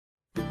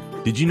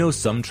Did you know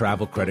some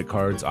travel credit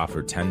cards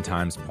offer 10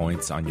 times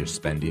points on your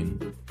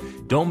spending?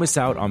 Don't miss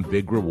out on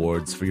big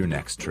rewards for your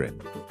next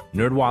trip.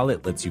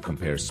 NerdWallet lets you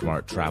compare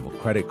smart travel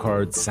credit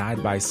cards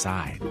side by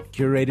side,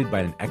 curated by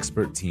an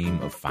expert team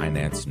of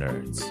finance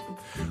nerds.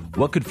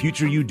 What could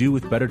future you do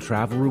with better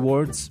travel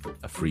rewards?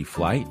 A free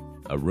flight?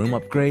 A room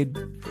upgrade?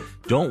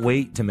 Don't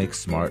wait to make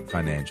smart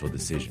financial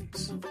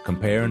decisions.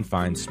 Compare and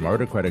find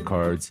smarter credit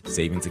cards,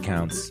 savings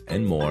accounts,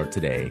 and more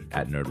today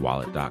at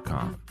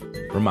nerdwallet.com.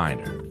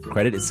 Reminder,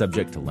 credit is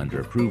subject to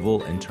lender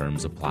approval and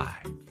terms apply.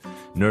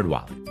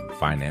 NerdWallet,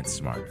 finance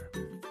smarter.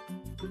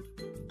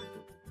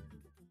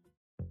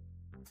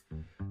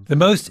 The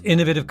most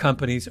innovative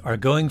companies are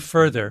going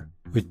further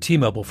with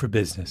T-Mobile for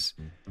Business.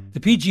 The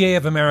PGA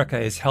of America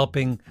is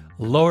helping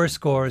lower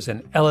scores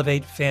and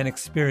elevate fan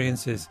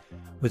experiences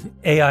with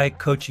AI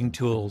coaching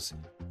tools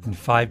and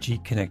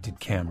 5G connected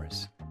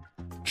cameras.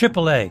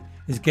 AAA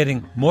is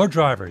getting more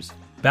drivers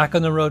back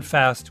on the road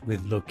fast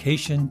with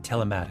location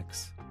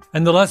telematics.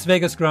 And the Las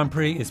Vegas Grand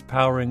Prix is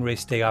powering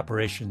race day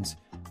operations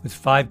with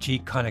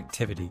 5G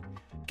connectivity,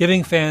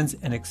 giving fans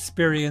an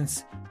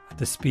experience at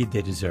the speed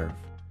they deserve.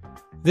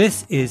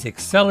 This is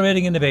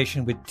accelerating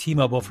innovation with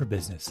T-Mobile for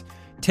Business.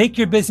 Take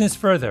your business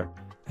further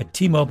at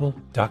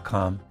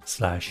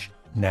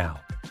T-Mobile.com/now.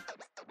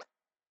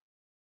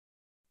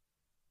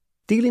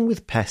 Dealing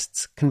with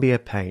pests can be a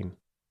pain.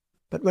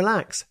 But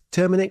relax,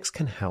 Terminix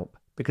can help,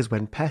 because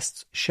when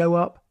pests show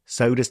up,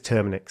 so does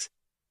Terminix.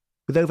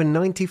 With over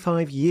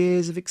 95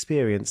 years of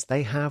experience,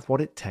 they have what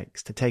it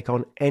takes to take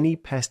on any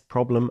pest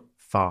problem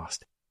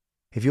fast.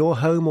 If your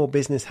home or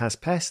business has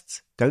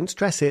pests, don't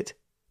stress it,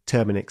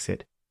 Terminix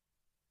it.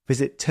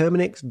 Visit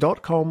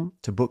Terminix.com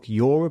to book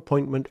your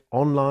appointment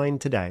online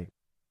today.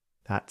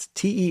 That's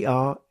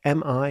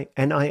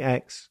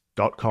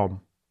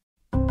Terminix.com.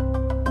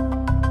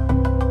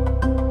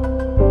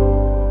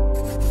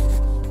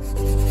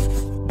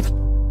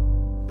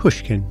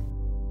 Pushkin.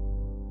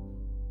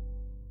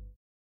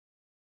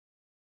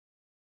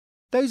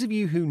 Those of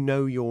you who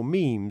know your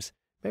memes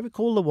may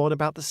recall the one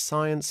about the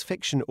science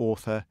fiction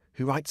author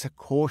who writes a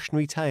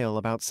cautionary tale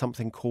about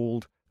something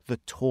called the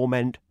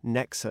Torment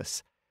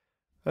Nexus,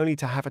 only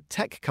to have a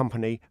tech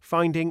company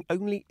finding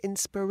only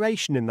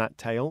inspiration in that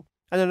tale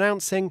and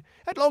announcing,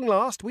 "At long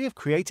last, we have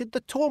created the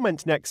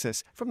Torment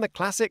Nexus from the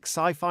classic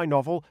sci-fi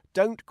novel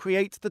Don't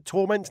Create the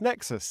Torment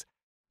Nexus."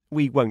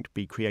 We won't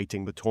be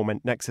creating the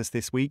Torment Nexus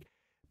this week,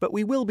 but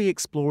we will be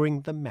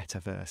exploring the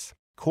metaverse.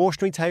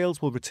 Cautionary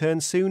Tales will return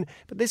soon,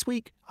 but this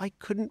week I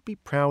couldn't be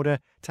prouder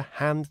to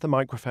hand the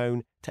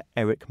microphone to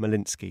Eric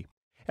Molinsky.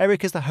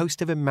 Eric is the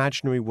host of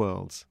Imaginary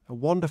Worlds, a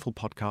wonderful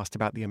podcast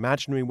about the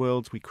imaginary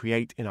worlds we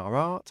create in our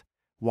art,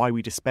 why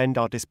we suspend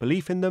our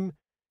disbelief in them,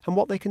 and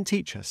what they can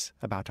teach us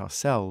about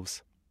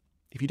ourselves.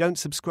 If you don't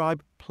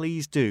subscribe,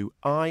 please do.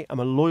 I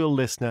am a loyal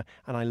listener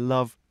and I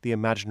love the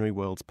Imaginary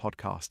Worlds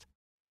podcast.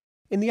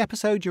 In the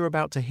episode you're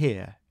about to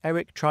hear,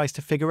 Eric tries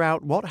to figure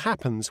out what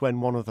happens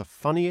when one of the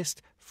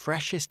funniest,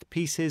 freshest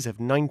pieces of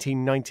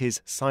 1990s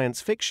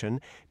science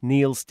fiction,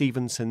 Neil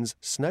Stephenson's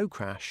Snow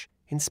Crash,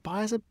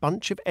 inspires a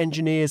bunch of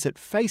engineers at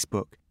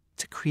Facebook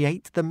to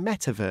create the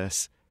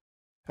metaverse.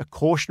 A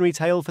cautionary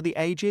tale for the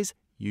ages?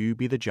 You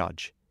be the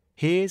judge.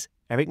 Here's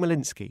Eric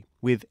Molinsky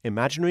with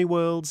Imaginary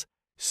Worlds,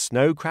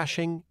 Snow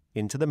Crashing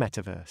into the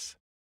Metaverse.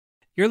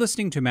 You're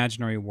listening to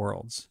Imaginary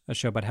Worlds, a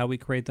show about how we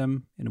create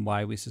them and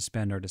why we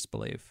suspend our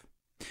disbelief.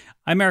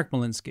 I'm Eric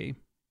Molinsky,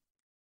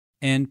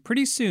 and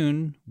pretty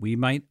soon we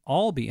might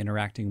all be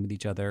interacting with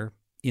each other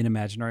in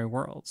imaginary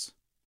worlds.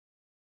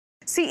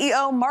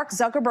 CEO Mark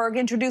Zuckerberg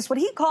introduced what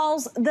he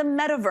calls the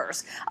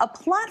metaverse, a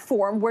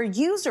platform where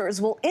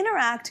users will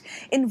interact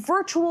in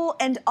virtual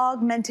and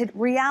augmented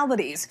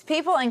realities.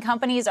 People and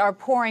companies are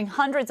pouring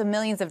hundreds of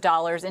millions of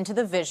dollars into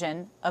the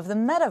vision of the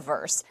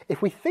metaverse.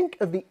 If we think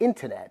of the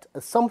internet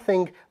as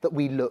something that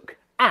we look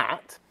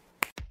at,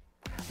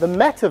 the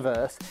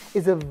metaverse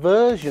is a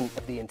version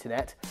of the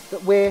internet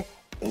that we're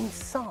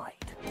inside.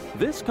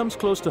 This comes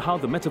close to how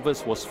the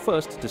metaverse was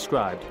first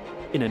described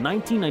in a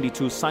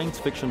 1992 science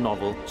fiction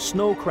novel,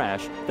 Snow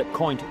Crash, that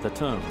coined the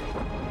term.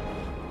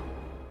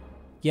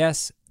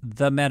 Yes,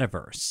 the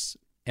metaverse,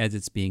 as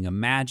it's being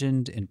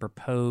imagined and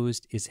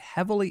proposed, is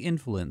heavily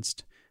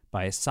influenced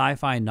by a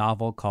sci-fi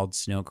novel called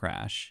Snow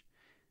Crash.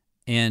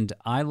 And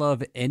I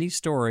love any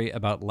story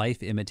about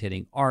life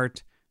imitating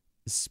art,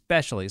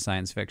 especially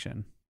science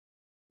fiction.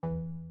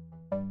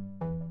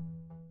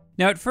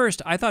 Now, at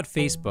first, I thought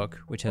Facebook,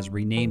 which has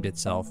renamed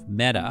itself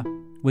Meta,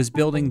 was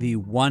building the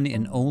one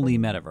and only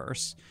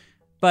metaverse,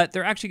 but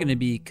they're actually going to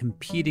be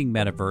competing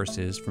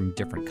metaverses from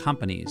different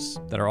companies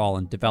that are all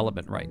in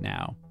development right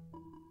now.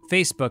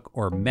 Facebook,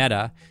 or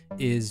Meta,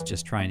 is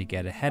just trying to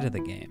get ahead of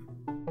the game.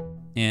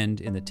 And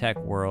in the tech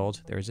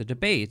world, there's a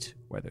debate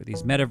whether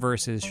these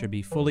metaverses should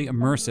be fully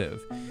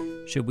immersive.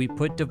 Should we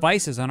put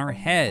devices on our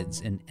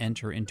heads and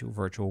enter into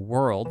virtual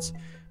worlds?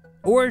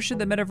 Or should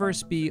the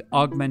metaverse be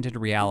augmented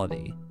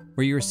reality,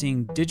 where you're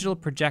seeing digital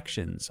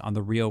projections on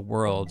the real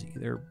world,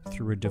 either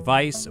through a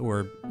device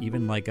or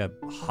even like a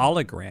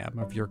hologram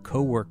of your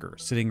coworker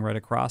sitting right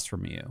across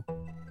from you?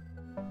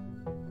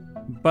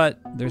 But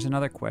there's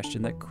another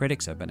question that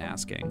critics have been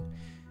asking.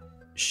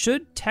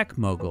 Should tech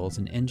moguls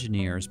and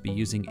engineers be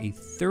using a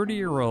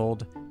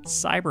 30-year-old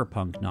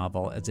cyberpunk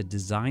novel as a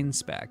design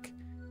spec?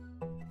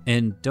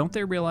 And don't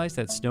they realize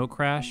that Snow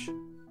Crash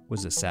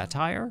was a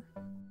satire?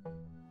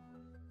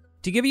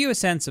 To give you a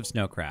sense of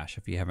Snow Crash,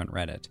 if you haven't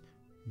read it,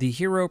 the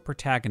hero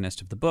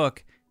protagonist of the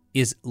book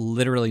is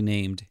literally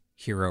named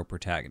Hero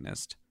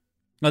Protagonist.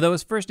 Although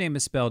his first name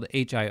is spelled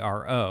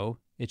Hiro,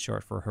 it's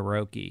short for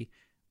Hiroki.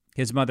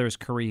 His mother is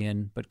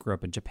Korean but grew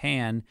up in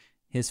Japan.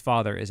 His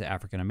father is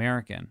African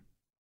American.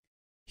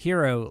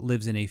 Hiro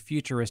lives in a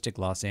futuristic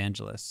Los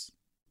Angeles.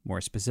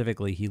 More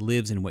specifically, he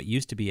lives in what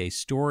used to be a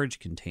storage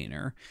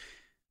container.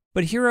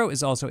 But Hiro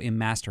is also a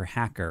master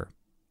hacker.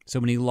 So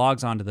when he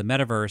logs onto the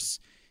metaverse,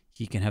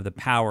 he can have the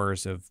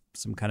powers of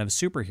some kind of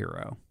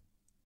superhero.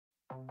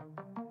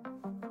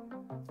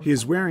 He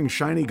is wearing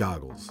shiny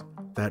goggles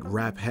that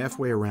wrap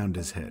halfway around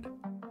his head.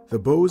 The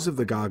bows of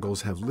the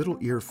goggles have little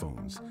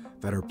earphones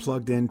that are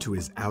plugged into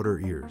his outer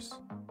ears.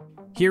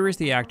 Here is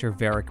the actor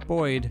Varric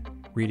Boyd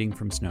reading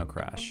from Snow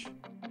Crash.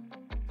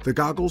 The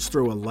goggles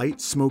throw a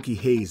light, smoky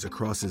haze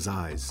across his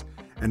eyes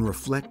and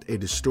reflect a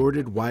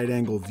distorted,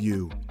 wide-angle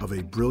view of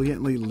a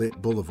brilliantly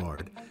lit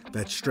boulevard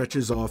that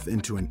stretches off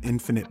into an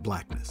infinite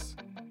blackness.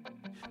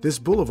 This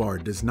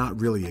boulevard does not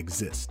really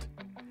exist.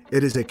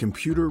 It is a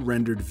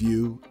computer-rendered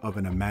view of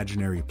an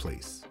imaginary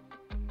place.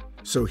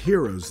 So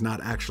Hiro's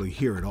not actually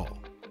here at all.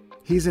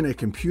 He's in a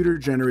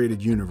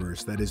computer-generated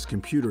universe that his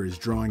computer is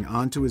drawing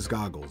onto his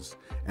goggles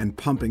and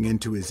pumping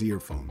into his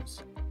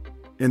earphones.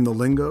 In the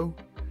lingo,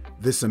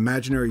 this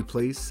imaginary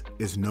place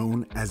is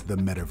known as the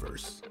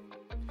metaverse.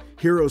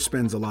 Hiro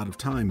spends a lot of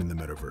time in the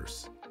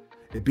metaverse.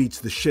 It beats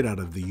the shit out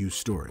of the you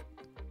store it.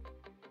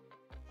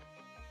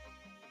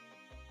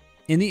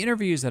 In the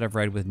interviews that I've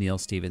read with Neal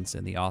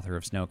Stephenson, the author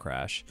of Snow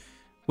Crash,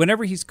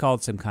 whenever he's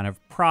called some kind of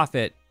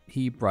prophet,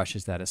 he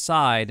brushes that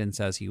aside and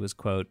says he was,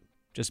 quote,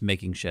 just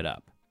making shit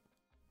up.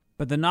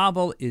 But the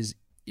novel is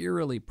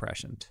eerily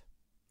prescient.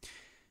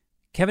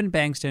 Kevin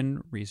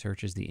Bankston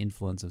researches the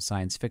influence of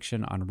science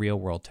fiction on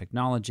real-world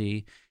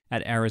technology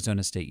at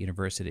Arizona State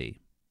University.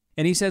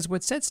 And he says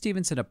what sets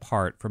Stephenson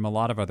apart from a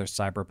lot of other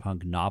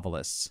cyberpunk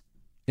novelists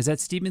is that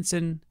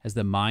Stephenson has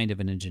the mind of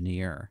an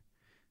engineer.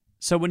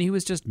 So when he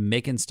was just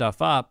making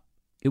stuff up,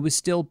 it was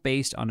still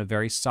based on a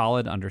very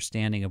solid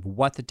understanding of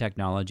what the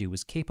technology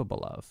was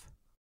capable of.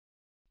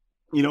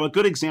 You know, a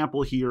good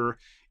example here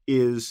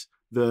is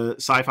the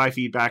sci-fi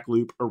feedback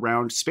loop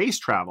around space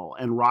travel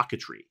and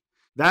rocketry.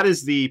 That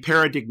is the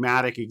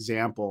paradigmatic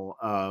example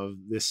of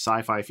this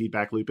sci-fi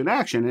feedback loop in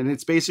action, and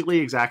it's basically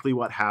exactly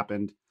what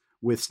happened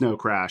with Snow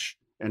Crash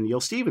and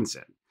Neal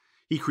Stephenson.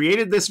 He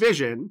created this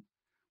vision.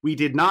 We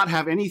did not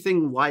have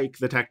anything like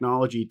the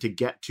technology to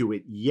get to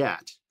it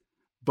yet,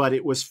 but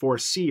it was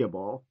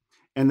foreseeable.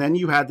 And then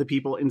you had the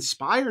people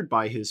inspired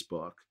by his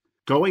book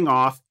going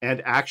off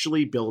and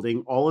actually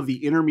building all of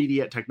the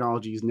intermediate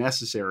technologies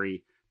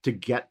necessary to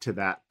get to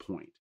that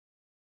point.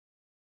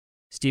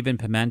 Stephen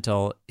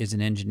Pimentel is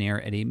an engineer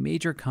at a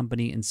major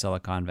company in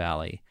Silicon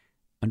Valley.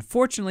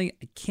 Unfortunately,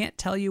 I can't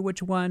tell you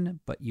which one,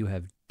 but you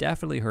have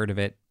definitely heard of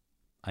it.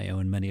 I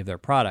own many of their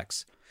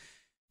products.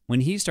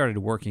 When he started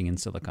working in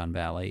Silicon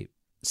Valley,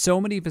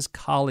 so many of his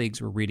colleagues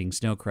were reading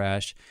Snow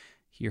Crash,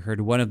 he heard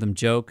one of them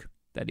joke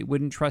that he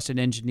wouldn't trust an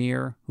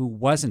engineer who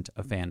wasn't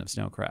a fan of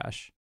Snow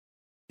Crash.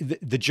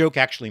 The joke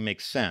actually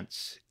makes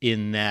sense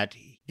in that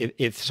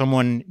if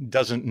someone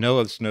doesn't know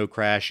of Snow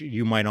Crash,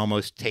 you might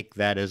almost take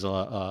that as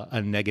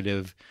a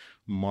negative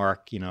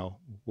mark, you know,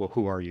 well,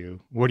 who are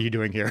you? What are you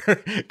doing here?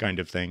 kind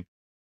of thing.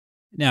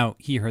 Now,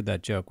 he heard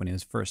that joke when he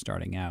was first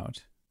starting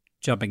out.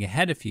 Jumping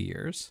ahead a few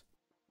years,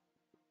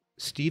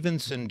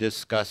 Stephenson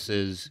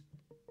discusses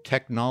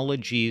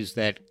technologies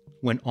that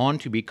went on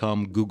to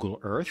become Google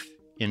Earth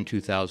in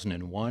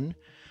 2001,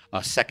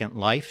 Second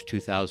Life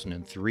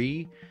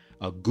 2003,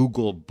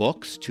 Google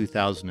Books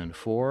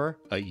 2004,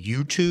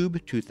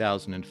 YouTube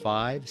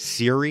 2005,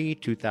 Siri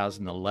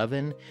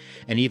 2011,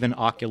 and even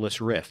Oculus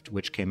Rift,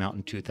 which came out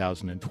in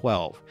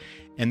 2012.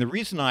 And the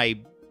reason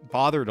I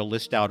bother to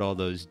list out all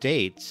those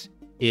dates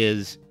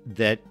is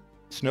that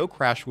Snow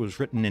Crash was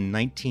written in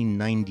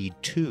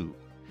 1992,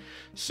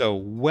 so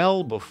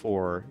well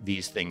before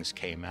these things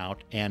came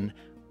out. And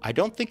I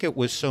don't think it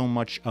was so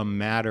much a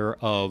matter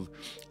of,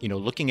 you know,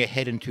 looking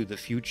ahead into the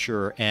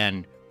future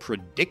and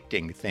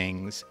predicting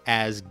things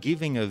as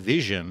giving a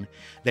vision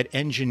that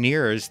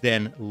engineers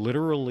then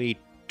literally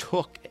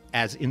took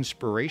as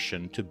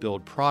inspiration to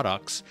build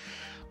products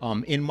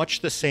in much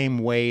the same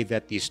way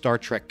that the Star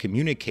Trek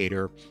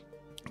communicator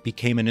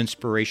became an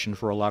inspiration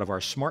for a lot of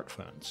our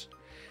smartphones.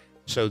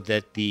 So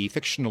that the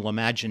fictional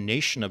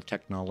imagination of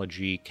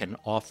technology can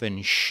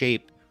often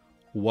shape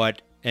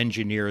what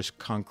engineers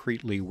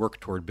concretely work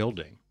toward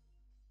building.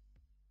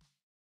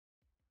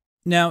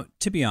 Now,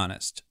 to be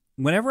honest,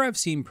 whenever I've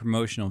seen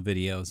promotional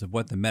videos of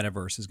what the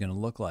metaverse is going to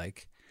look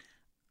like,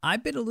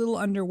 I've been a little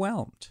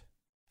underwhelmed.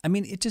 I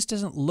mean, it just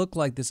doesn't look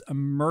like this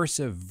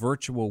immersive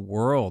virtual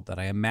world that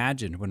I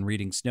imagined when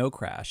reading Snow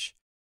Crash.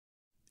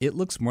 It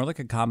looks more like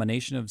a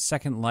combination of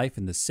Second Life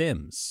and The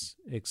Sims,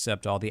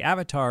 except all the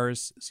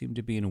avatars seem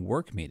to be in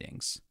work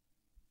meetings.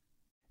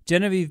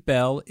 Genevieve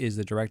Bell is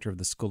the director of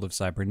the School of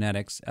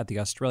Cybernetics at the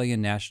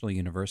Australian National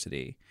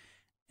University.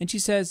 And she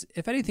says,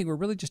 if anything, we're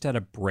really just at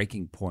a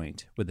breaking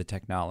point with the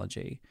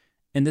technology.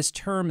 And this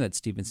term that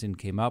Stephenson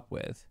came up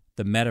with,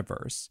 the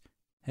metaverse,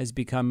 has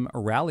become a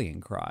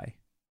rallying cry.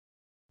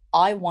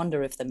 I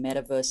wonder if the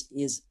metaverse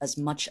is as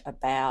much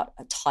about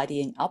a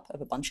tidying up of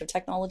a bunch of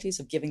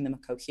technologies, of giving them a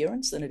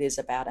coherence, than it is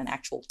about an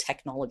actual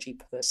technology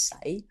per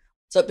se.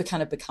 So it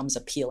kind of becomes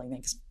appealing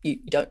because you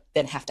don't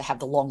then have to have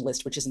the long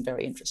list, which isn't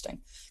very interesting.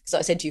 So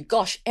I said to you,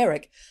 gosh,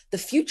 Eric, the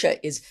future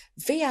is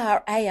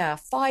VR, AR,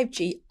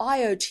 5G,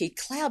 IoT,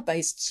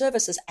 cloud-based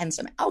services, and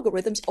some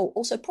algorithms. Oh,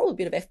 also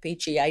probably a bit of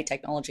FPGA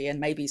technology and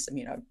maybe some,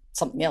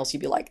 something else.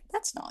 You'd be like,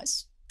 that's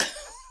nice.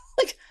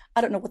 I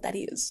don't know what that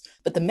is,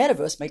 but the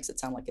metaverse makes it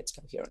sound like it's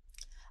coherent.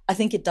 I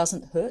think it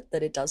doesn't hurt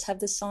that it does have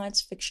this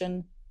science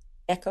fiction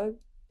echo.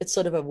 It's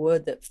sort of a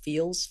word that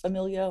feels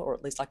familiar, or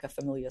at least like a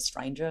familiar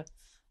stranger,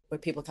 where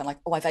people are kind of like,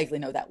 oh, I vaguely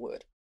know that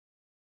word.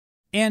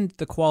 And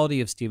the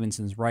quality of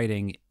Stephenson's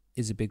writing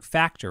is a big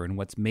factor in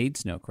what's made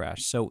Snow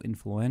Crash so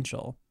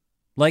influential.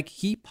 Like,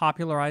 he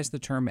popularized the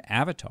term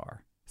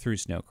avatar through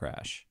Snow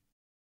Crash.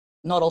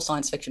 Not all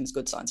science fiction is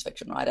good science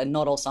fiction, right? And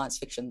not all science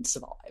fiction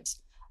survives.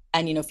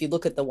 And, if you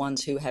look at the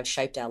ones who have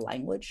shaped our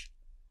language,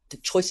 the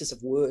choices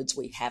of words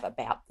we have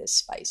about this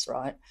space,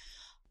 right?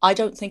 I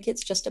don't think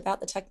it's just about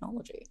the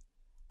technology.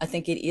 I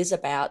think it is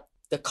about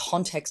the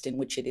context in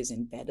which it is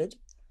embedded.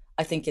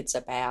 I think it's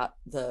about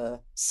the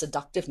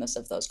seductiveness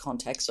of those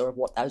contexts, or of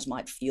what those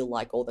might feel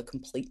like, or the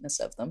completeness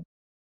of them.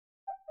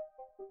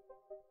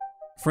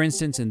 For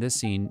instance, in this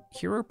scene,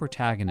 hero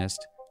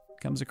protagonist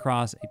comes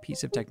across a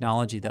piece of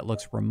technology that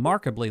looks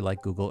remarkably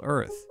like Google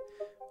Earth.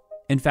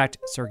 In fact,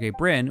 Sergey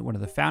Brin, one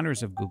of the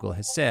founders of Google,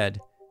 has said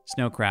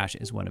Snow Crash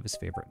is one of his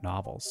favorite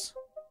novels.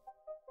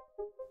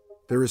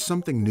 There is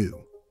something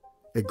new,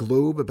 a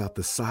globe about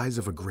the size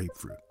of a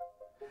grapefruit,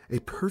 a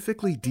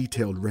perfectly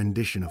detailed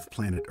rendition of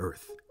planet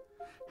Earth,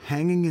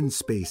 hanging in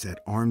space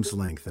at arm's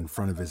length in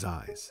front of his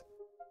eyes.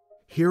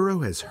 Hero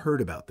has heard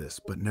about this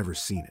but never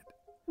seen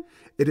it.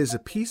 It is a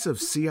piece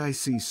of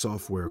CIC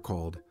software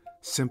called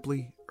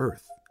simply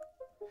Earth.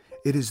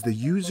 It is the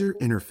user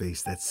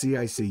interface that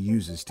CIC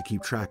uses to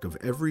keep track of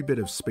every bit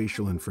of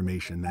spatial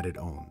information that it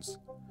owns.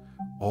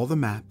 All the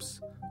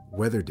maps,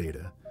 weather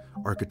data,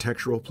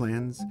 architectural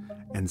plans,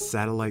 and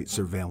satellite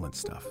surveillance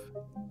stuff.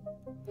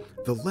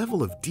 The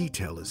level of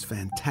detail is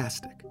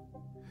fantastic.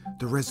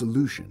 The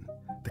resolution,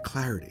 the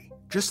clarity,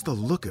 just the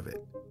look of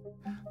it,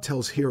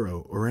 tells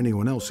Hero or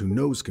anyone else who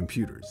knows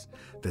computers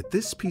that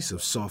this piece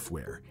of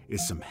software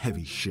is some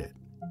heavy shit.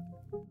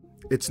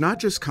 It's not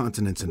just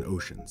continents and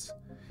oceans.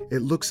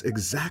 It looks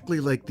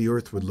exactly like the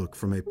Earth would look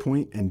from a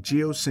point in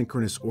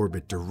geosynchronous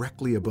orbit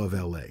directly above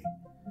LA,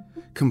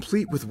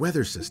 complete with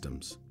weather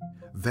systems,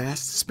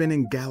 vast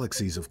spinning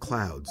galaxies of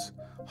clouds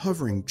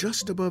hovering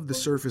just above the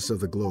surface of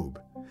the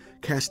globe,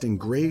 casting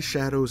gray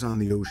shadows on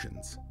the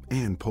oceans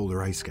and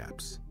polar ice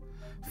caps,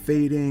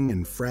 fading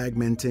and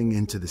fragmenting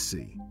into the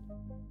sea.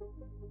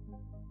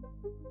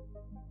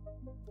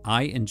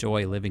 I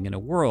enjoy living in a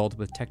world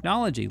with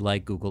technology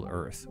like Google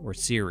Earth or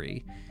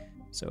Siri.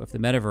 So if the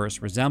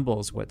metaverse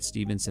resembles what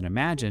Stephenson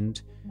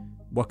imagined,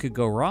 what could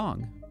go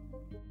wrong?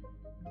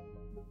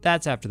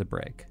 That's after the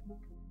break.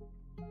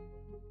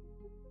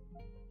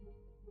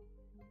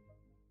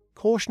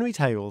 Cautionary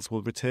Tales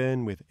will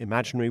return with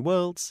Imaginary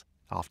Worlds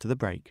after the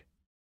break.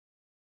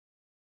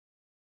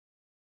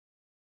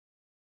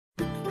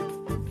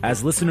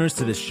 As listeners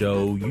to this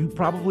show, you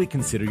probably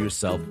consider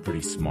yourself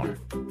pretty smart.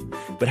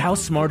 But how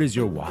smart is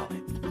your wallet?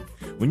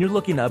 When you're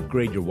looking to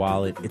upgrade your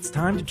wallet, it's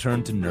time to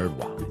turn to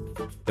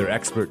NerdWallet. Their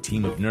expert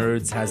team of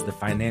nerds has the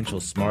financial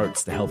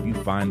smarts to help you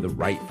find the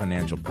right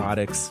financial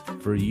products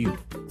for you.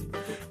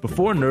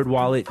 Before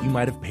NerdWallet, you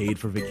might have paid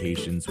for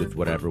vacations with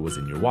whatever was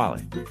in your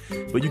wallet.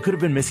 But you could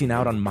have been missing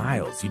out on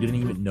miles you didn't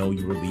even know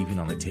you were leaving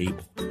on the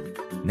table.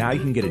 Now you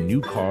can get a new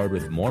card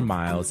with more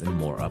miles and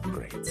more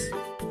upgrades.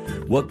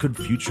 What could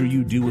future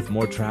you do with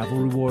more travel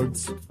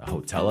rewards? A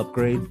hotel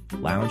upgrade?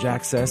 Lounge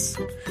access?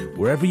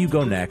 Wherever you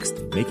go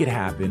next, make it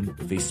happen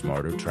with a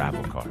smarter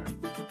travel card.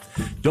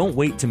 Don't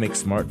wait to make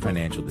smart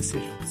financial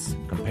decisions.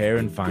 Compare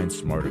and find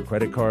smarter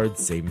credit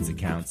cards, savings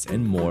accounts,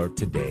 and more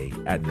today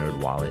at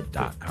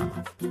nerdwallet.com.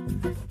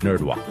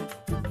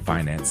 NerdWallet.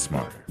 Finance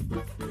smarter.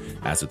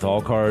 As with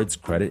all cards,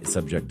 credit is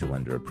subject to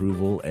lender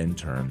approval and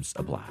terms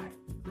apply.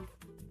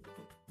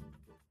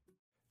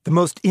 The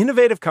most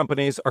innovative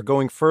companies are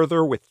going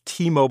further with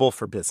T-Mobile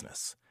for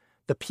Business.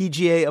 The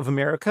PGA of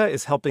America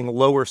is helping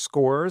lower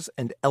scores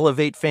and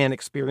elevate fan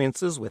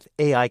experiences with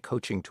AI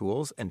coaching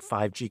tools and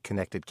 5G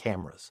connected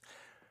cameras.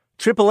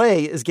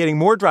 AAA is getting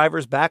more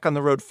drivers back on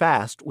the road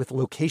fast with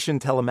location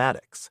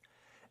telematics.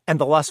 And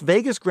the Las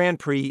Vegas Grand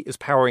Prix is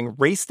powering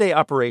race day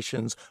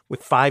operations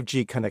with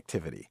 5G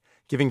connectivity,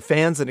 giving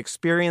fans an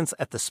experience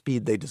at the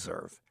speed they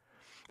deserve.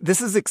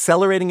 This is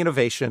accelerating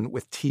innovation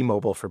with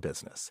T-Mobile for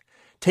Business.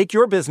 Take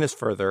your business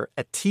further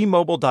at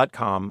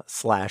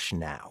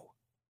T-Mobile.com/now.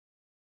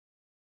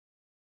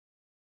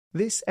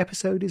 This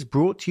episode is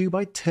brought to you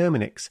by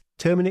Terminix.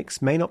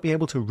 Terminix may not be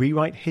able to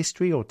rewrite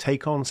history or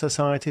take on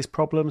society's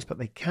problems, but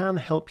they can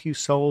help you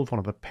solve one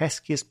of the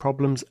peskiest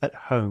problems at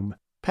home.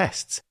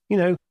 Pests. You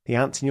know, the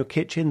ants in your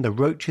kitchen, the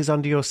roaches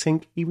under your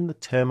sink, even the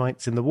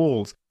termites in the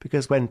walls.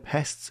 Because when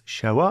pests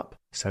show up,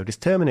 so does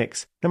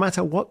Terminix. No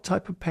matter what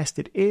type of pest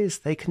it is,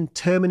 they can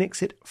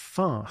Terminix it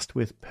fast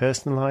with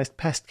personalized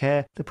pest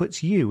care that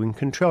puts you in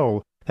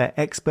control. Their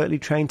expertly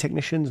trained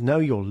technicians know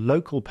your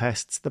local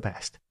pests the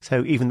best.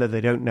 So even though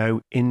they don't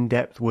know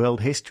in-depth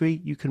world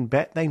history, you can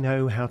bet they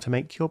know how to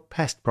make your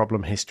pest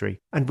problem history.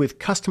 And with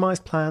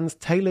customized plans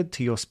tailored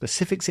to your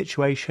specific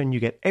situation, you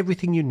get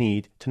everything you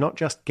need to not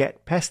just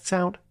get pests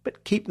out,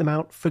 but keep them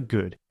out for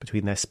good.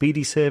 Between their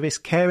speedy service,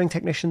 caring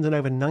technicians, and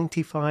over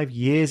 95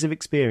 years of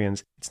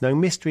experience, it's no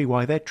mystery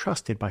why they're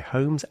trusted by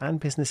homes and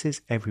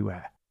businesses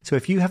everywhere. So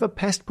if you have a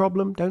pest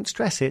problem, don't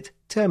stress it,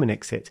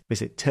 Terminix it.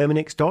 Visit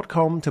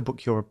Terminix.com to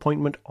book your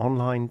appointment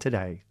online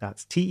today.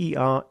 That's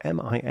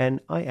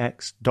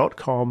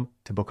Terminix.com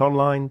to book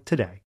online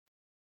today.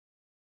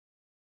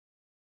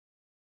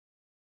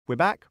 We're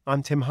back.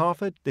 I'm Tim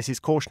Harford. This is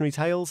Cautionary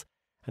Tales.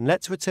 And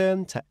let's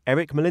return to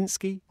Eric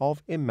Molinsky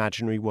of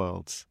Imaginary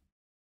Worlds.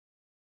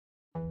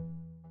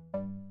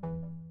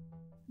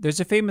 There's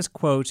a famous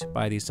quote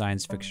by the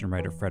science fiction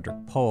writer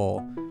Frederik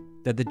Pohl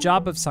that the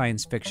job of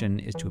science fiction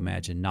is to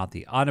imagine not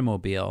the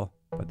automobile,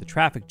 but the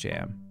traffic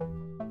jam.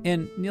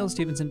 And Neal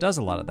Stephenson does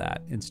a lot of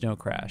that in Snow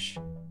Crash.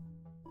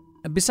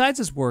 Besides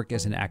his work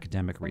as an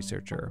academic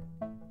researcher,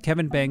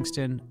 Kevin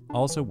Bankston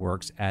also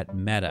works at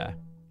Meta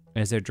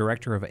as their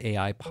director of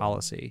AI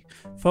policy,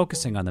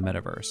 focusing on the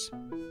metaverse.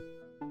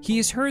 He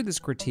has heard this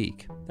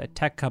critique that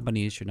tech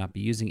companies should not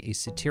be using a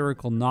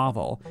satirical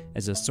novel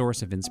as a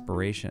source of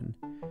inspiration.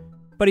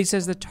 But he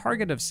says the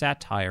target of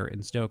satire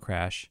in Snow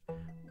Crash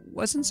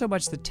wasn't so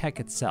much the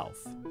tech itself.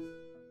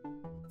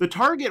 The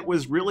target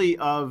was really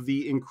of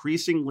the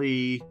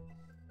increasingly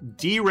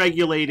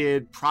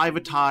deregulated,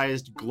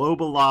 privatized,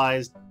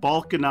 globalized,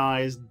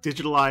 balkanized,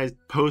 digitalized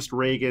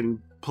post-Reagan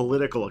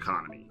political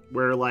economy,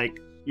 where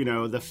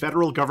the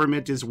federal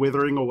government is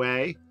withering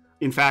away.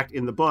 In fact,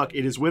 in the book,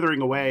 it is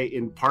withering away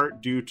in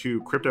part due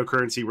to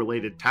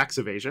cryptocurrency-related tax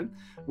evasion,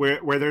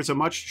 where there's a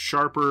much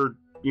sharper,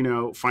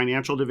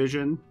 financial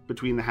division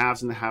between the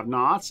haves and the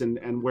have-nots,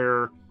 and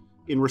where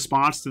in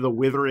response to the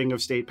withering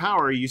of state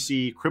power, you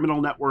see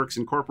criminal networks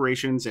and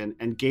corporations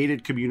and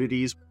gated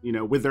communities,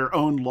 with their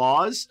own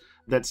laws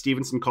that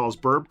Stevenson calls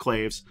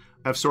burbclaves,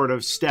 have sort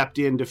of stepped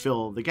in to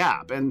fill the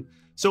gap. And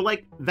so,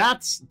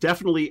 that's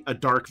definitely a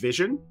dark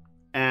vision,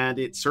 and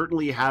it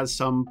certainly has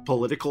some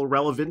political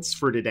relevance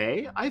for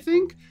today, I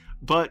think.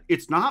 But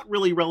it's not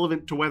really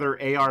relevant to whether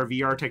AR,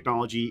 VR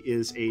technology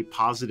is a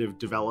positive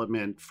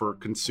development for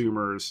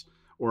consumers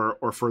or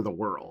for the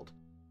world.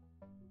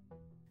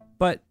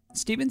 But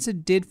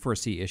Stevenson did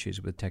foresee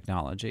issues with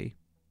technology.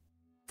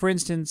 For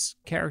instance,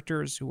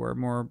 characters who are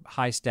more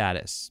high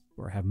status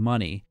or have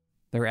money,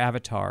 their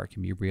avatar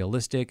can be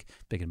realistic,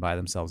 they can buy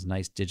themselves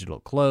nice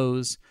digital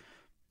clothes.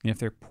 And if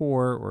they're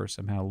poor or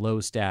somehow low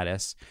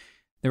status,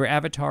 their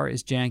avatar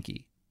is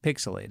janky,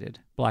 pixelated,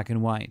 black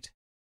and white.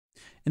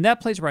 And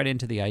that plays right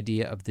into the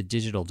idea of the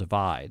digital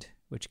divide,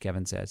 which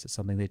Kevin says is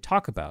something they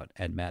talk about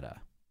at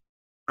Meta.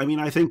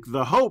 I think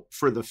the hope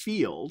for the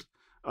field,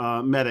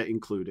 Meta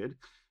included,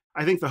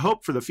 I think the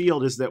hope for the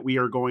field is that we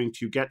are going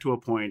to get to a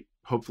point,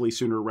 hopefully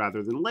sooner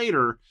rather than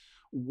later,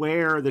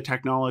 where the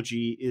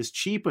technology is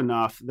cheap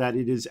enough that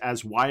it is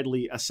as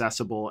widely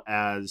accessible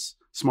as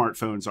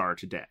smartphones are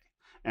today.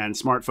 And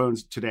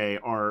smartphones today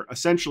are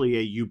essentially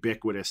a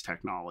ubiquitous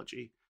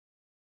technology.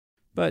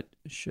 But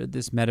should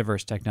this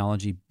metaverse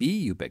technology be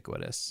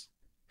ubiquitous?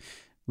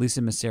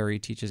 Lisa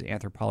Messeri teaches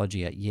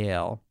anthropology at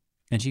Yale,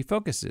 and she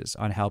focuses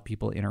on how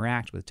people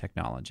interact with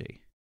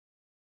technology.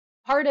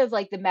 Part of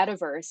the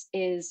metaverse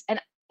is, and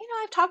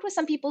I've talked with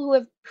some people who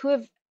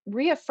have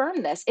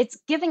reaffirmed this. It's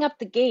giving up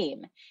the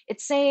game.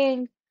 It's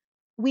saying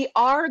we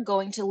are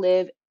going to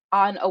live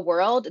on a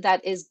world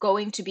that is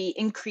going to be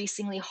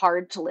increasingly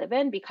hard to live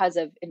in because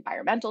of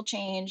environmental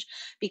change,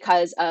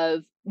 because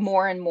of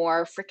more and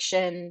more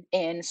friction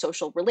in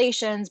social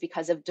relations,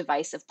 because of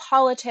divisive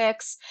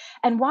politics.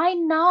 And why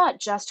not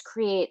just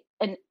create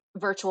a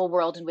virtual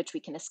world in which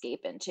we can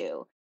escape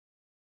into?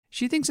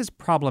 She thinks it's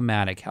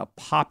problematic how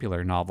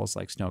popular novels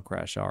like Snow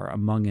Crash are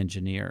among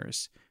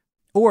engineers.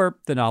 Or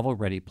the novel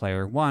Ready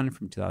Player One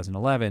from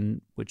 2011,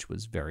 which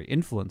was very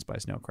influenced by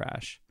Snow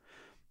Crash.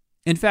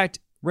 In fact,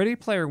 Ready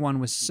Player One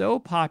was so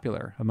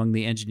popular among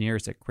the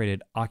engineers that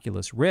created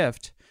Oculus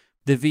Rift,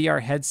 the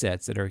VR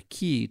headsets that are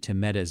key to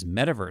Meta's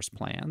metaverse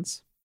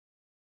plans.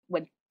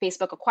 When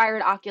Facebook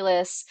acquired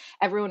Oculus,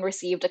 everyone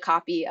received a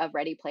copy of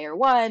Ready Player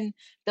One.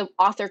 The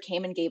author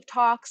came and gave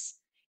talks.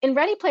 In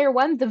Ready Player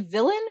One, the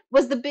villain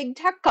was the big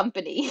tech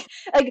company.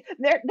 They're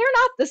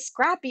not the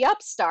scrappy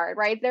upstart,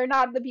 right? They're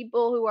not the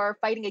people who are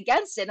fighting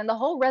against it. And the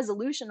whole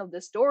resolution of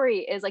the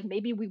story is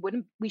maybe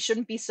we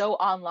shouldn't be so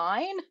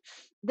online.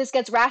 This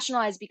gets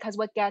rationalized because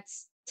what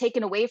gets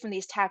taken away from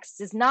these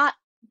texts is not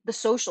the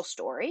social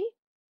story,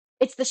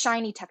 it's the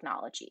shiny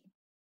technology.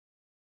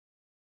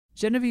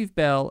 Genevieve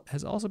Bell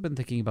has also been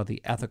thinking about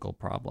the ethical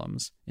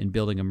problems in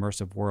building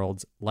immersive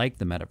worlds like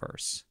the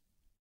metaverse.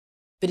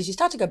 But as you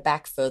start to go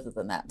back further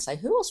than that and say,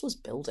 who else was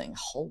building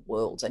whole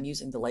worlds and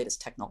using the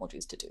latest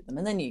technologies to do them?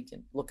 And then you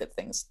can look at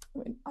things,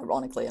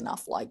 ironically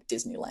enough, like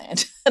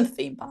Disneyland and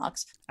theme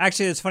parks.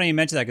 Actually, it's funny you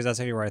mentioned that because that's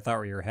actually where I thought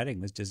where you were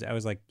heading. I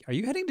was like, are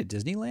you heading to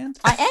Disneyland?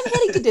 I am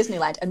heading to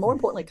Disneyland, and more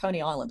importantly,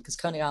 Coney Island, because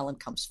Coney Island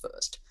comes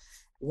first.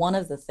 One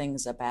of the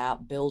things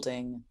about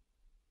building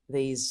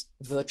these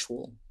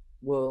virtual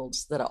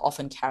worlds that are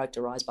often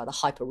characterized by the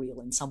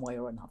hyperreal in some way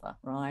or another,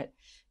 right,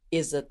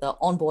 is that the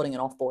onboarding and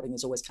offboarding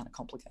is always kind of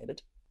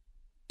complicated.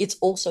 It's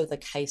also the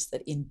case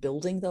that in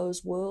building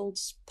those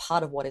worlds,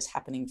 part of what is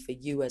happening for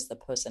you as the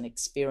person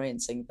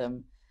experiencing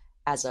them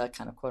as a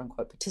kind of quote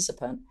unquote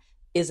participant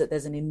is that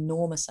there's an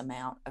enormous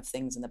amount of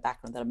things in the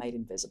background that are made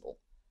invisible.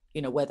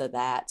 You know, whether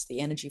that's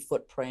the energy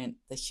footprint,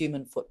 the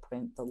human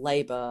footprint, the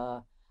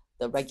labor,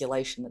 the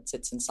regulation that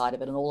sits inside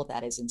of it. And all of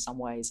that is in some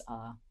ways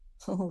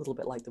a little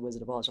bit like the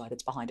Wizard of Oz, right?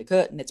 It's behind a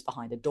curtain, it's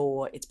behind a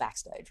door, it's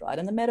backstage, right?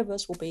 And the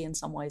metaverse will be in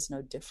some ways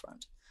no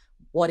different.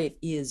 What it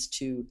is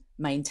to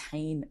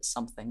maintain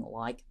something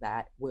like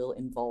that will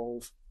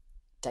involve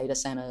data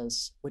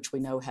centers, which we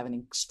know have an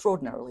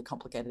extraordinarily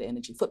complicated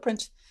energy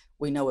footprint.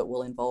 We know it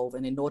will involve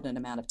an inordinate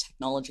amount of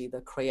technology, the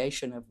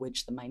creation of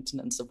which, the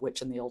maintenance of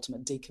which, and the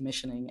ultimate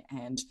decommissioning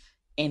and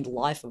end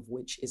life of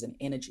which is an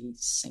energy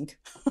sink.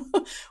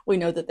 We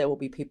know that there will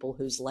be people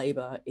whose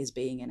labor is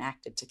being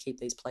enacted to keep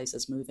these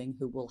places moving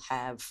who will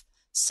have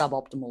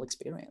suboptimal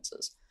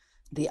experiences.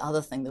 The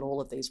other thing that all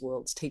of these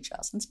worlds teach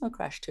us, and Snow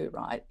Crash too,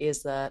 right,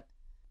 is that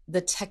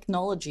the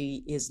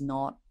technology is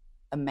not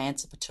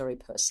emancipatory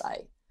per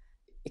se.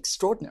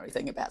 Extraordinary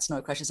thing about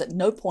Snow Crash is at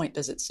no point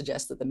does it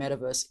suggest that the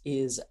metaverse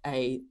is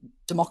a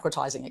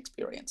democratizing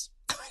experience.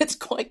 It's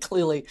quite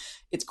clearly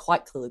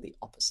the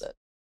opposite.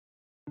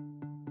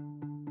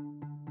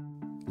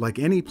 Like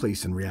any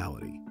place in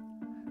reality,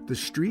 the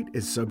street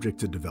is subject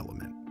to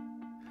development.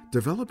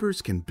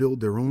 Developers can build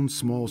their own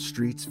small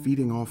streets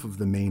feeding off of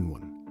the main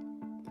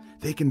one.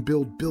 They can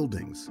build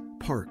buildings,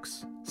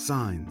 parks,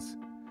 signs,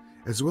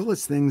 as well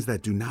as things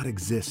that do not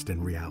exist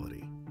in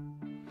reality,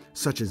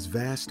 such as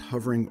vast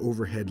hovering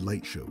overhead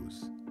light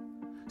shows,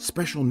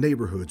 special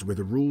neighborhoods where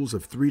the rules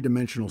of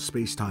three-dimensional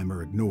space-time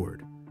are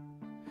ignored,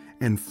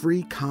 and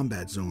free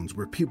combat zones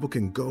where people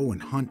can go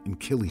and hunt and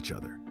kill each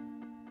other.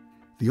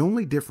 The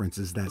only difference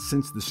is that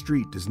since the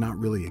street does not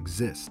really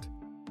exist,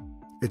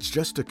 it's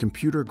just a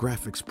computer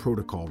graphics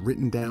protocol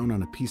written down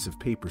on a piece of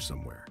paper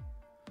somewhere.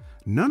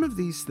 None of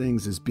these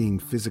things is being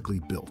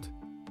physically built.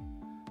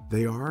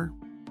 They are,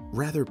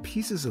 rather,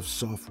 pieces of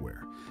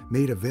software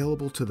made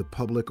available to the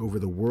public over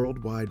the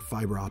worldwide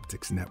fiber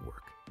optics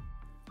network.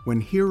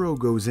 When Hero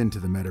goes into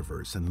the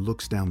metaverse and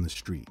looks down the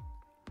street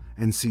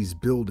and sees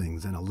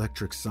buildings and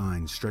electric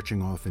signs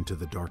stretching off into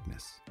the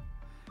darkness,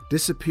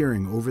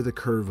 disappearing over the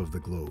curve of the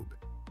globe,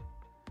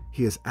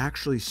 he is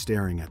actually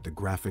staring at the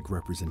graphic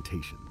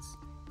representations,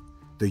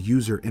 the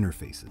user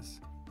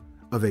interfaces,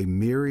 of a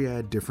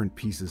myriad different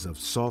pieces of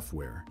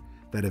software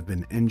that have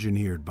been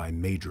engineered by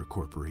major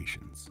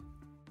corporations.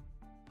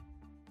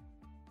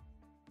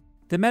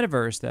 The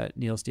metaverse that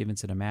Neal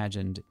Stephenson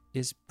imagined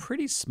is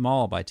pretty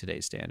small by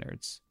today's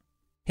standards.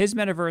 His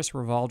metaverse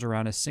revolved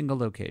around a single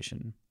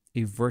location,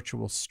 a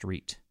virtual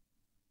street.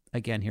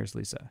 Again, here's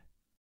Lisa.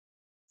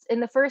 In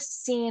the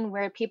first scene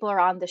where people are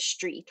on the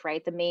street,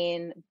 right, the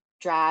main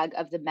drag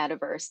of the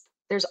metaverse,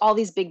 there's all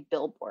these big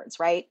billboards,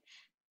 right?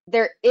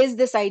 There is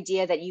this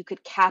idea that you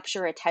could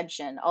capture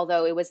attention,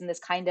 although it was in this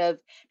kind of,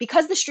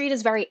 because the street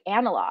is very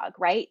analog,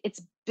 right?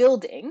 It's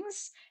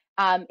buildings,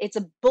 it's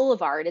a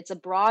boulevard, it's a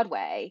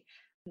Broadway.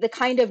 The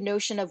kind of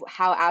notion of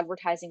how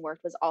advertising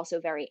worked was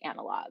also very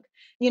analog.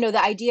 You know,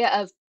 the idea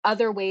of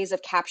other ways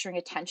of capturing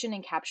attention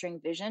and capturing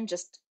vision,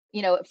 just,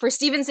 you know, for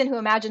Stephenson, who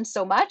imagined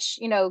so much,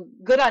 you know,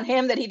 good on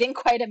him that he didn't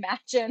quite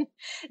imagine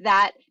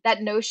that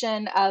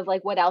notion of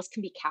like what else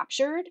can be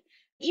captured.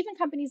 Even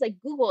companies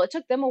like Google, it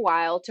took them a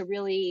while to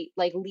really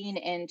like lean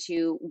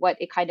into what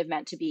it kind of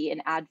meant to be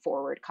an ad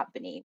forward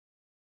company.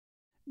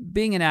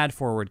 Being an ad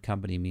forward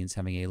company means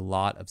having a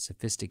lot of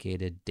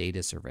sophisticated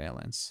data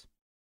surveillance.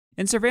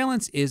 And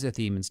surveillance is a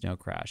theme in Snow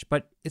Crash,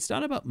 but it's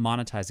not about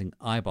monetizing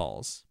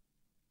eyeballs.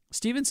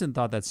 Stephenson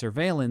thought that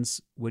surveillance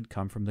would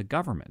come from the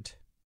government.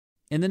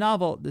 In the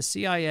novel, the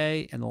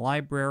CIA and the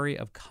Library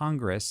of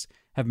Congress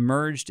have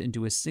merged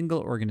into a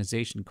single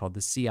organization called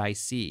the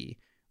CIC,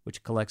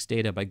 which collects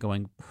data by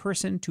going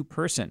person to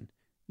person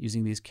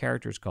using these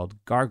characters called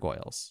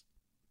gargoyles.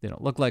 They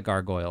don't look like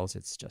gargoyles,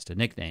 it's just a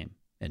nickname,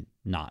 and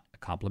not a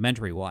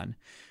complimentary one.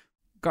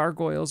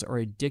 Gargoyles are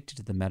addicted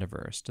to the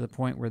metaverse to the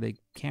point where they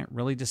can't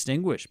really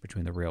distinguish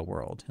between the real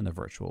world and the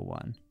virtual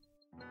one.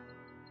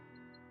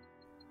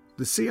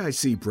 The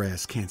CIC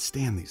brass can't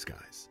stand these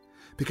guys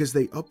because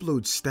they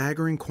upload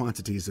staggering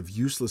quantities of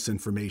useless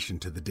information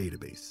to the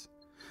database,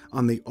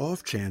 on the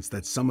off chance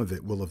that some of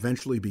it will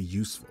eventually be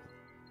useful.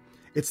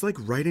 It's like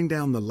writing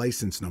down the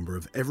license number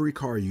of every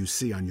car you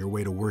see on your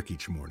way to work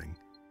each morning,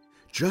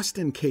 just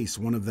in case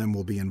one of them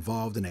will be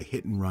involved in a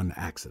hit-and-run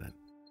accident.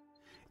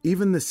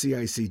 Even the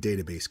CIC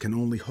database can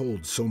only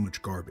hold so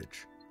much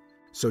garbage.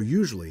 So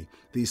usually,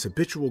 these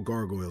habitual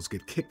gargoyles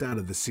get kicked out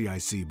of the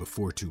CIC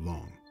before too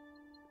long.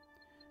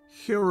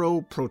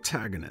 Hero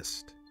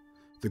protagonist,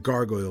 the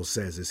gargoyle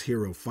says as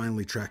Hero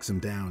finally tracks him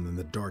down in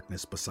the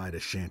darkness beside a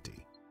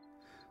shanty.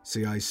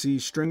 CIC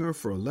stringer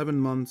for 11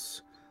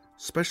 months,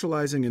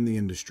 specializing in the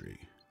industry.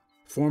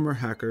 Former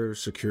hacker,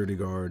 security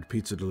guard,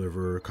 pizza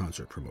deliverer,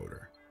 concert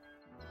promoter.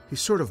 He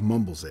sort of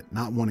mumbles it,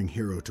 not wanting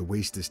Hero to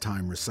waste his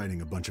time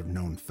reciting a bunch of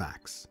known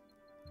facts.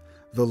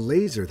 The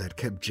laser that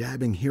kept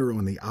jabbing Hero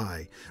in the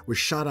eye was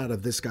shot out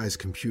of this guy's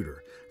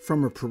computer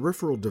from a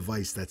peripheral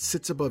device that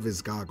sits above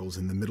his goggles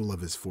in the middle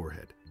of his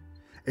forehead.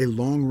 A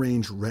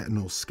long-range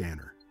retinal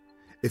scanner.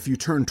 If you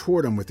turn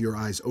toward him with your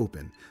eyes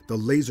open, the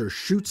laser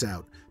shoots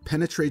out,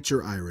 penetrates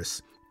your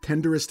iris,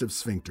 tenderest of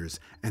sphincters,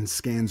 and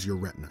scans your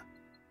retina.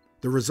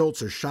 The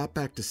results are shot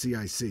back to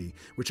CIC,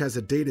 which has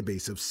a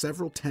database of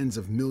several tens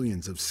of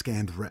millions of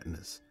scanned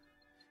retinas.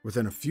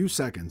 Within a few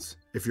seconds,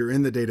 if you're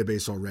in the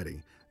database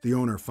already, the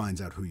owner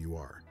finds out who you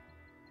are.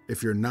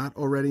 If you're not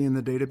already in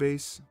the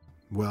database,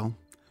 well,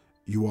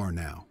 you are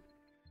now.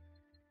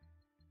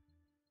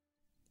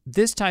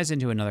 This ties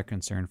into another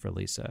concern for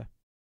Lisa.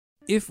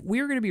 If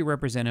we're going to be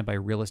represented by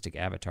realistic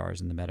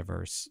avatars in the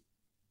metaverse,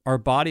 our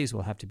bodies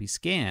will have to be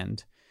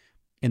scanned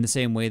in the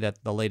same way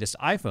that the latest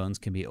iPhones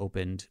can be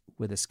opened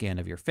with a scan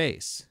of your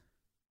face.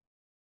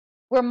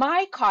 Where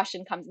my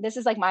caution comes, this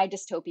is like my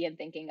dystopian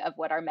thinking of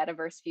what our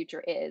metaverse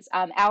future is.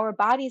 Our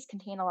bodies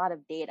contain a lot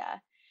of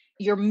data.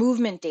 Your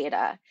movement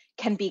data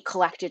can be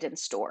collected and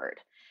stored.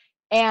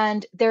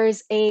 And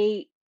there's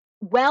a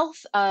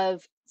wealth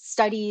of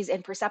studies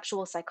in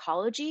perceptual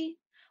psychology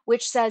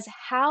which says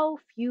how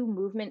few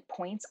movement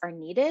points are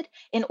needed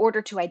in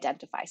order to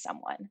identify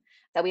someone.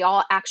 That we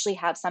all actually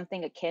have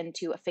something akin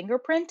to a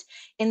fingerprint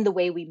in the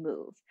way we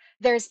move.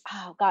 There's,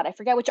 oh God, I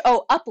forget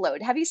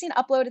Upload. Have you seen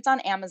Upload? It's on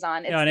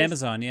Amazon. Yeah, on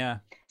Amazon, yeah.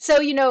 So,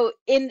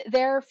 in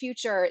their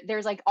future,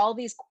 there's like all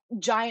these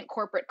giant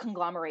corporate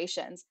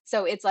conglomerations.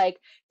 So it's like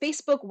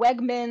Facebook,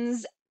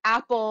 Wegmans,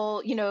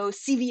 Apple,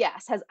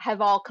 CVS have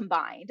all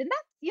combined. And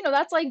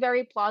that's like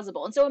very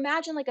plausible. And so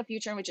imagine like a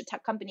future in which a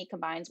tech company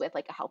combines with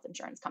like a health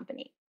insurance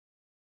company.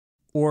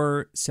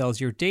 Or sells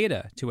your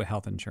data to a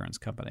health insurance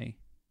company.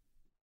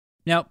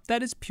 Now,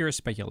 that is pure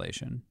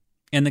speculation.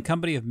 And the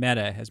company of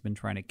Meta has been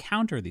trying to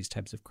counter these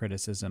types of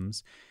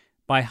criticisms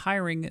by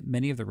hiring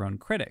many of their own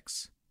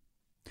critics.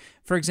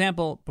 For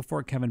example,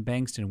 before Kevin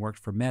Bankston worked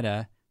for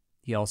Meta,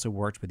 he also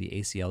worked with the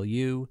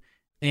ACLU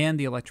and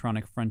the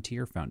Electronic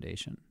Frontier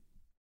Foundation.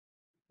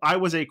 I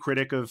was a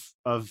critic of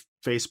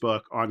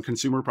Facebook on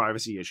consumer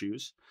privacy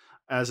issues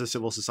as a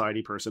civil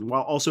society person,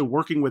 while also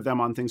working with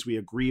them on things we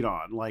agreed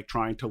on, like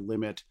trying to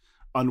limit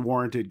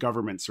unwarranted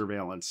government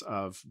surveillance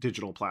of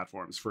digital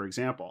platforms, for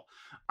example.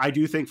 I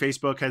do think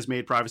Facebook has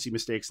made privacy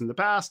mistakes in the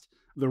past.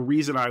 The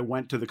reason I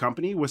went to the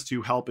company was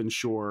to help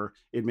ensure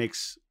it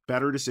makes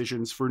better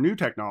decisions for new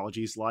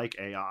technologies like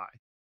AI.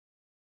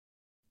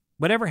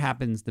 Whatever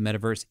happens, the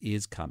metaverse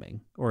is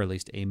coming, or at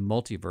least a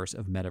multiverse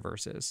of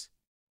metaverses.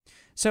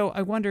 So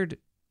I wondered,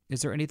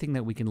 is there anything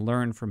that we can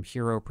learn from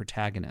Hero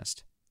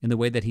Protagonist in the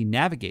way that he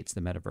navigates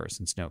the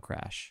metaverse in Snow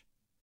Crash?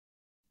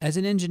 As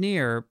an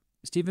engineer,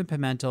 Stephen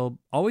Pimentel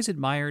always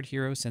admired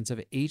Hero's sense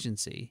of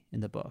agency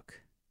in the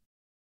book.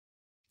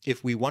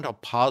 If we want a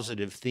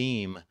positive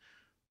theme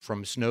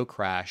from Snow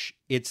Crash,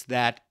 it's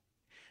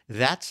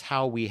that's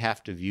how we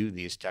have to view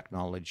these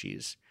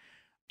technologies.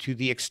 To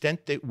the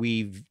extent that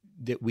we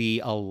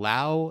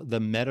allow the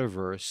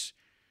metaverse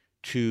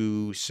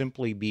to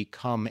simply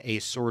become a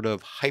sort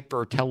of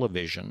hyper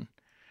television,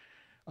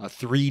 a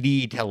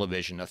 3D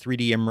television, a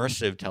 3D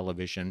immersive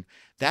television,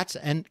 that's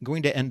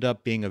going to end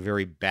up being a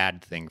very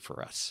bad thing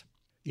for us.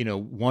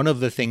 One of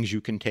the things you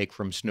can take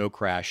from Snow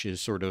Crash is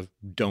sort of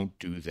don't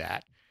do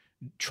that.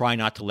 Try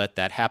not to let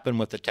that happen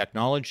with the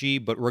technology,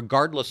 but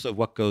regardless of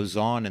what goes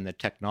on in the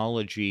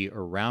technology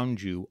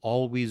around you,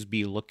 always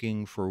be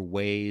looking for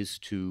ways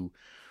to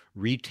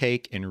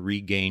retake and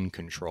regain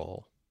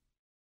control.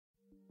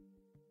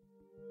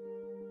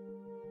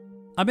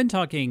 I've been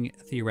talking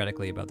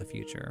theoretically about the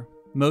future.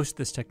 Most of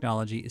this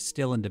technology is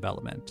still in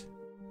development.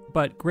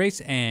 But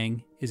Grace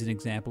Ang is an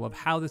example of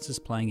how this is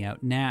playing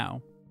out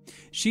now.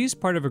 She's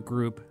part of a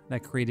group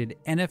that created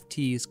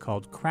NFTs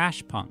called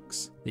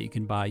CrashPunks that you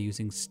can buy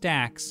using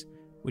Stacks,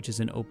 which is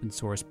an open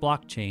source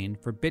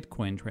blockchain for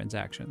Bitcoin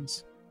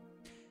transactions.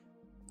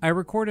 I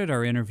recorded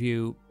our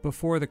interview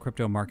before the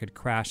crypto market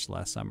crashed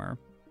last summer,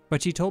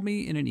 but she told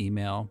me in an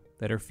email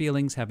that her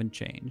feelings haven't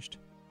changed.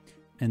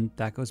 And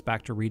that goes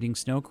back to reading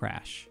Snow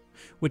Crash,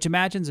 which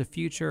imagines a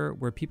future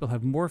where people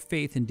have more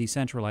faith in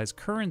decentralized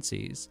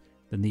currencies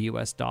than the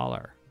US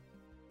dollar.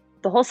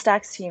 The whole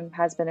Stacks team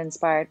has been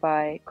inspired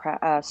by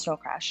Snow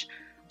Crash.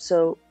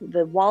 So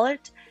the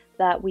wallet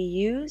that we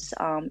use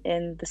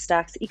in the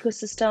Stacks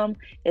ecosystem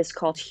is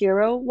called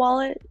Hero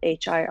Wallet,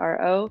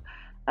 Hiro.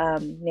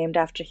 named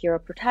after hero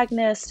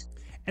protagonist.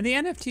 And the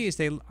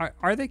NFTs,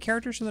 are they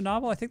characters from the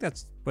novel? I think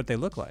that's what they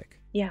look like.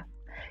 Yeah.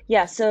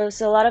 So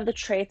a lot of the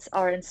traits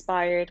are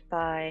inspired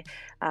by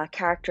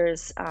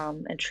characters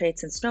and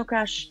traits in Snow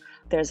Crash.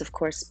 There's of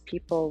course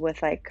people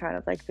with like kind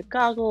of like the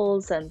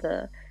goggles and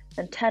the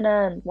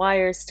antenna and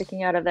wires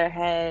sticking out of their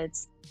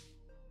heads.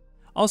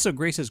 Also,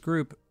 Grace's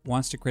group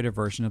wants to create a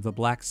version of the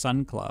Black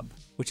Sun Club,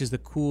 which is the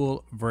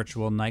cool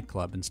virtual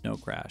nightclub in Snow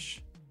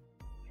Crash.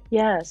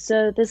 Yeah,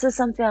 so this is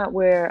something that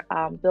we're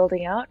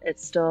building out.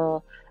 It's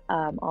still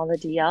on the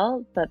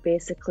DL, but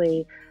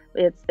basically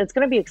it's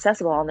going to be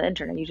accessible on the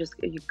internet.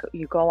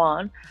 You go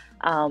on,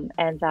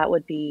 and that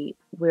would be,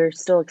 we're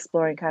still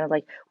exploring kind of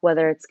like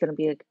whether it's going to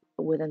be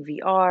within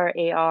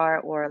VR, AR,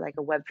 or like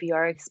a web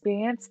VR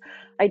experience.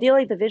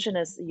 Ideally, the vision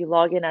is you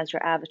log in as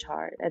your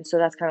avatar, and so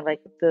that's kind of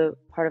like the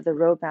part of the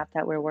roadmap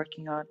that we're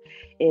working on,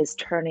 is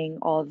turning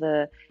all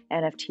the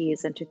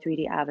NFTs into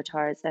 3D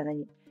avatars, and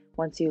then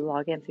once you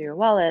log in through your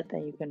wallet,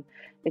 then you can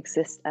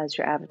exist as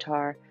your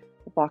avatar,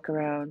 walk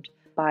around,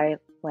 buy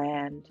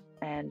land,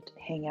 and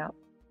hang out.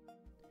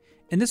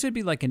 And this would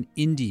be like an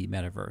indie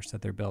metaverse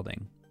that they're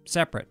building,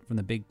 separate from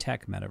the big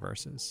tech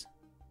metaverses.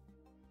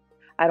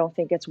 I don't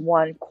think it's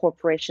one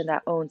corporation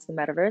that owns the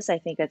metaverse. I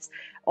think it's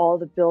all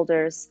the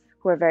builders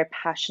who are very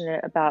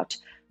passionate about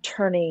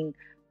turning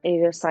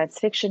either science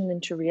fiction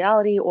into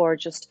reality or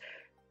just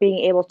being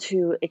able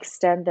to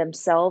extend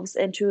themselves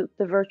into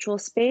the virtual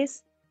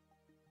space.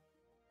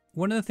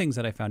 One of the things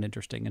that I found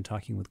interesting in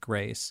talking with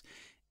Grace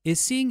is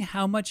seeing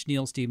how much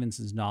Neal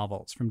Stephenson's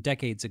novels from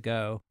decades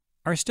ago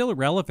are still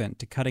relevant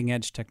to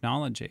cutting-edge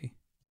technology.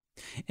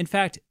 In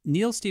fact,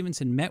 Neal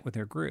Stephenson met with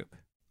their group,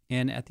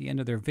 and at the end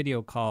of their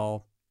video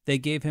call, they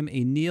gave him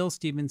a Neal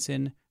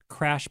Stephenson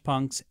Crash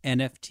Punks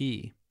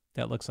NFT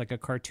that looks like a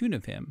cartoon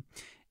of him,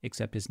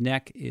 except his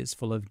neck is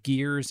full of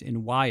gears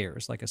and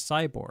wires like a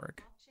cyborg.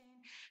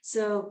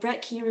 So,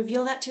 Brett, can you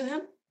reveal that to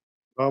him?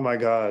 Oh my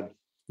God.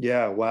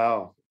 Yeah,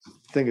 wow.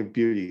 Thing of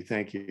beauty.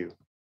 Thank you.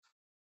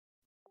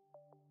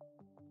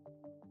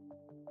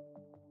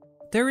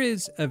 There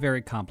is a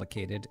very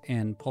complicated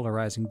and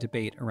polarizing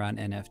debate around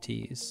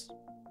NFTs.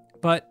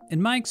 But in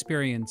my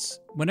experience,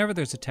 whenever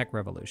there's a tech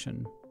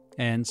revolution,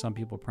 and some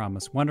people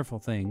promise wonderful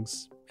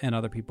things, and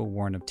other people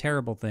warn of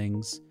terrible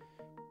things,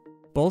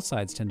 both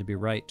sides tend to be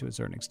right to a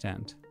certain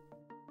extent.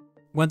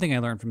 One thing I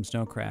learned from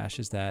Snow Crash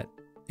is that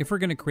if we're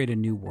going to create a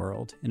new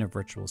world in a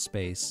virtual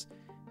space,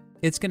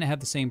 it's going to have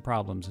the same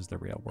problems as the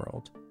real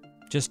world,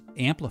 just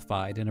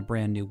amplified in a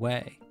brand new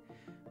way.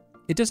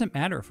 It doesn't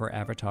matter if our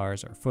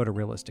avatars are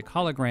photorealistic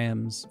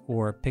holograms,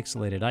 or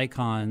pixelated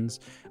icons,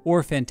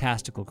 or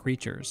fantastical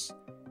creatures.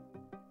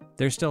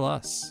 They're still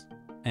us,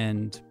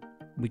 and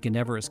we can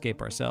never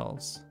escape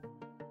ourselves.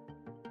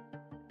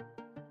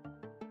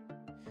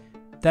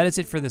 That is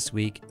it for this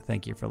week.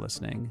 Thank you for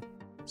listening.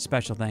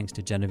 Special thanks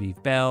to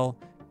Genevieve Bell,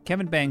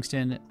 Kevin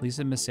Bankston,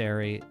 Lisa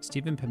Masseri,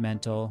 Stephen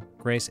Pimentel,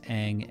 Grace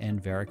Ang,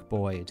 and Varick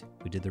Boyd,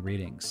 who did the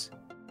readings.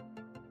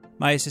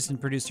 My assistant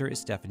producer is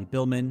Stephanie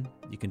Billman.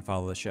 You can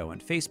follow the show on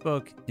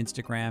Facebook,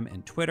 Instagram,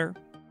 and Twitter.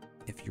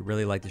 If you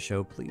really like the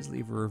show, please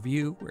leave a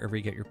review wherever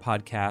you get your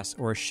podcasts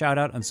or a shout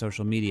out on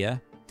social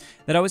media.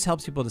 That always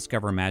helps people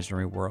discover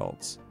imaginary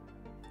worlds.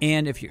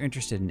 And if you're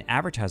interested in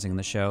advertising on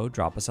the show,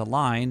 drop us a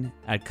line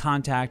at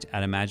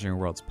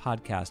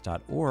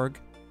contact@imaginaryworldspodcast.org,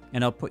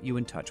 and I'll put you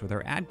in touch with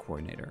our ad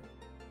coordinator.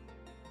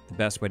 The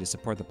best way to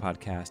support the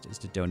podcast is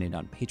to donate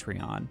on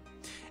Patreon.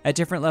 At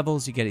different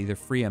levels, you get either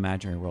free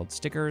Imaginary World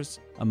stickers,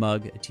 a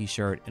mug, a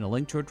t-shirt, and a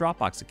link to a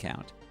Dropbox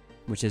account,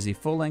 which has the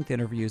full-length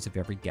interviews of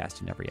every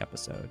guest in every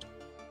episode.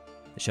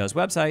 The show's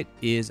website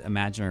is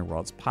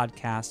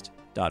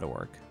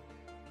imaginaryworldspodcast.org.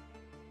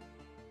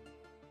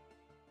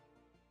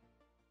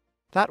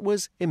 That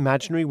was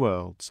Imaginary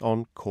Worlds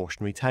on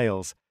Cautionary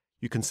Tales.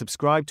 You can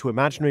subscribe to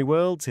Imaginary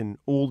Worlds in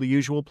all the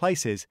usual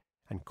places,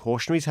 and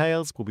Cautionary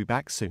Tales will be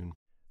back soon.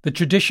 The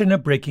tradition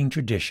of breaking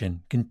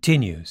tradition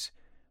continues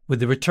with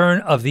the return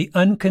of the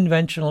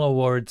Unconventional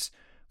Awards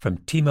from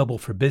T-Mobile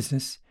for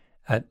Business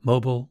at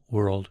Mobile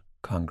World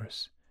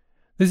Congress.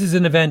 This is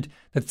an event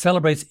that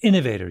celebrates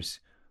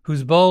innovators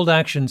whose bold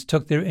actions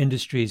took their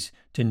industries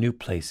to new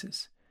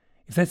places.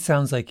 If that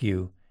sounds like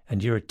you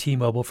and you're a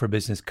T-Mobile for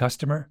Business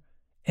customer,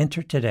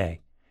 enter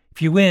today.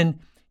 If you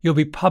win, you'll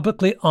be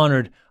publicly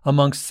honored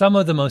amongst some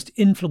of the most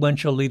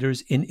influential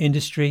leaders in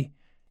industry,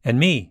 and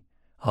me,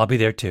 I'll be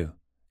there too.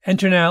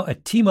 Enter now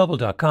at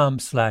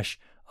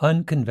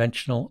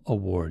tmobile.com/unconventional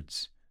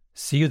awards.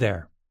 See you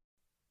there.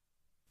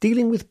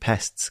 Dealing with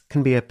pests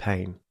can be a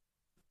pain.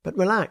 But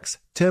relax,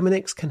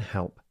 Terminix can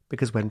help,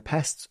 because when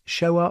pests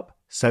show up,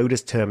 so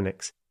does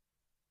Terminix.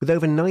 With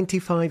over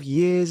 95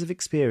 years of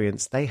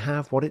experience, they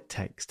have what it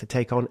takes to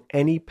take on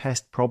any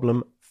pest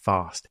problem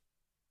fast.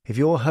 If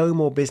your home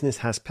or business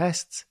has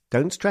pests,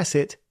 don't stress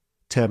it,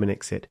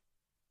 Terminix it.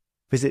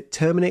 Visit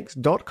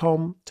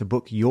Terminix.com to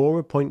book your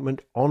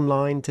appointment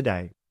online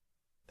today.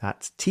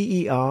 That's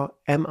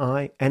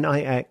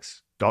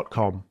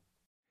Terminix.com.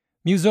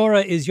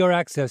 Musora is your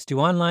access to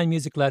online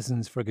music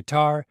lessons for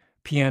guitar,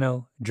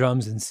 piano,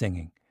 drums, and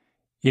singing.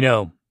 You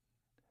know,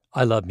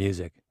 I love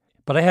music,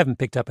 but I haven't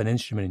picked up an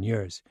instrument in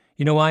years.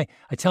 You know why?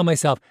 I tell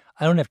myself,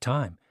 I don't have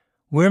time.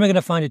 Where am I going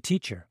to find a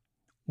teacher?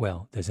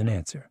 Well, there's an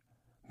answer.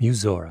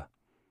 Musora.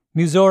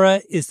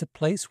 Musora is the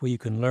place where you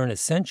can learn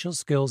essential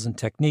skills and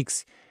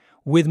techniques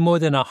with more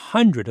than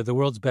 100 of the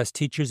world's best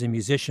teachers and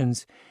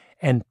musicians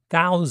and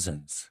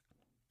thousands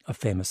of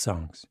famous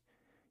songs.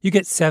 You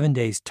get 7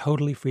 days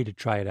totally free to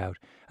try it out,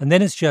 and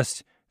then it's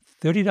just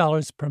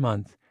 $30 per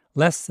month,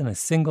 less than a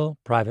single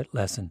private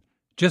lesson.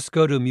 Just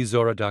go to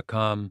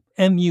Musora.com,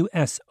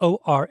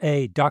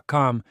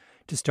 Musora.com,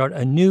 to start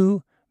a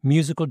new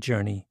musical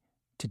journey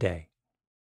today.